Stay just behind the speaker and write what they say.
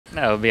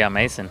That would be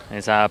amazing.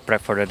 It's a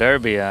prep for the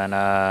Derby, and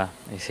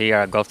it's here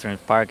at Gulfstream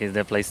Park. Is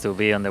the place to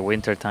be in the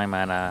winter time,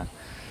 and I'm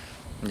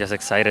just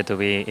excited to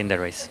be in the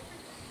race.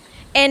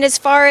 And as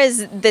far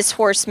as this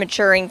horse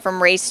maturing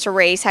from race to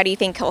race, how do you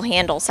think he'll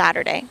handle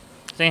Saturday?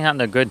 I think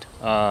handle good.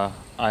 I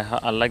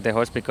like the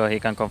horse because he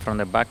can come from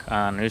the back,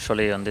 and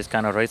usually on this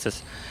kind of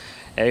races,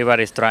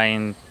 everybody's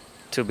trying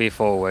to be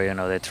forward. You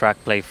know, the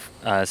track play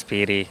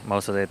speedy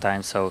most of the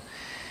time, so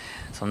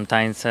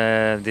sometimes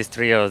these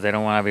trios they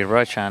don't want to be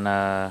rushed, and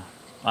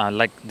I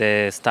like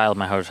the style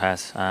my horse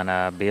has,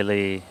 and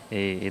Billy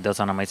he does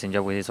an amazing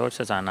job with his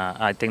horses, and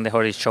I think the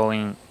horse is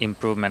showing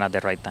improvement at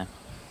the right time.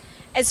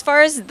 As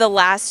far as the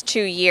last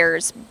 2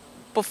 years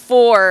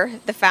before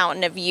the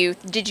Fountain of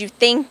Youth, did you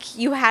think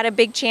you had a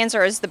big chance,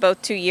 or has the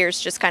both 2 years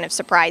just kind of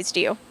surprised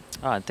you?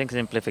 I think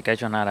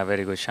Simplification had a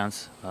very good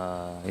chance.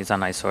 He's a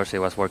nice horse. He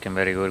was working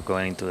very good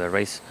going into the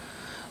race,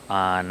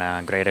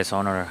 and Greatest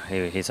Honor.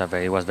 He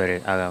was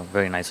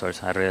very nice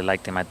horse. I really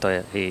liked him. I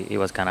thought he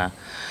was gonna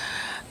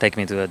take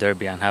me to the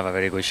Derby and have a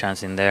very good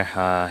chance in there.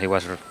 He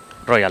was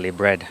royally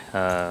bred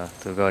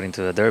to go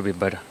into the Derby,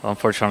 but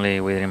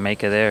unfortunately we didn't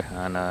make it there,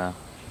 and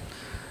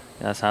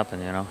that's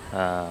happened. You know,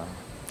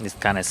 it's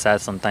kind of sad.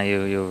 Sometimes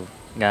you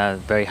got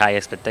very high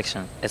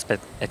expectations,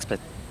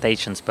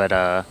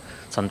 but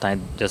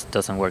sometimes just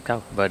doesn't work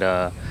out. But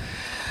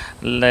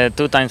the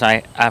two times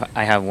I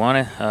have won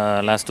it,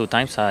 last two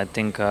times I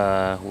think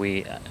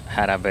we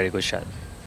had a very good shot.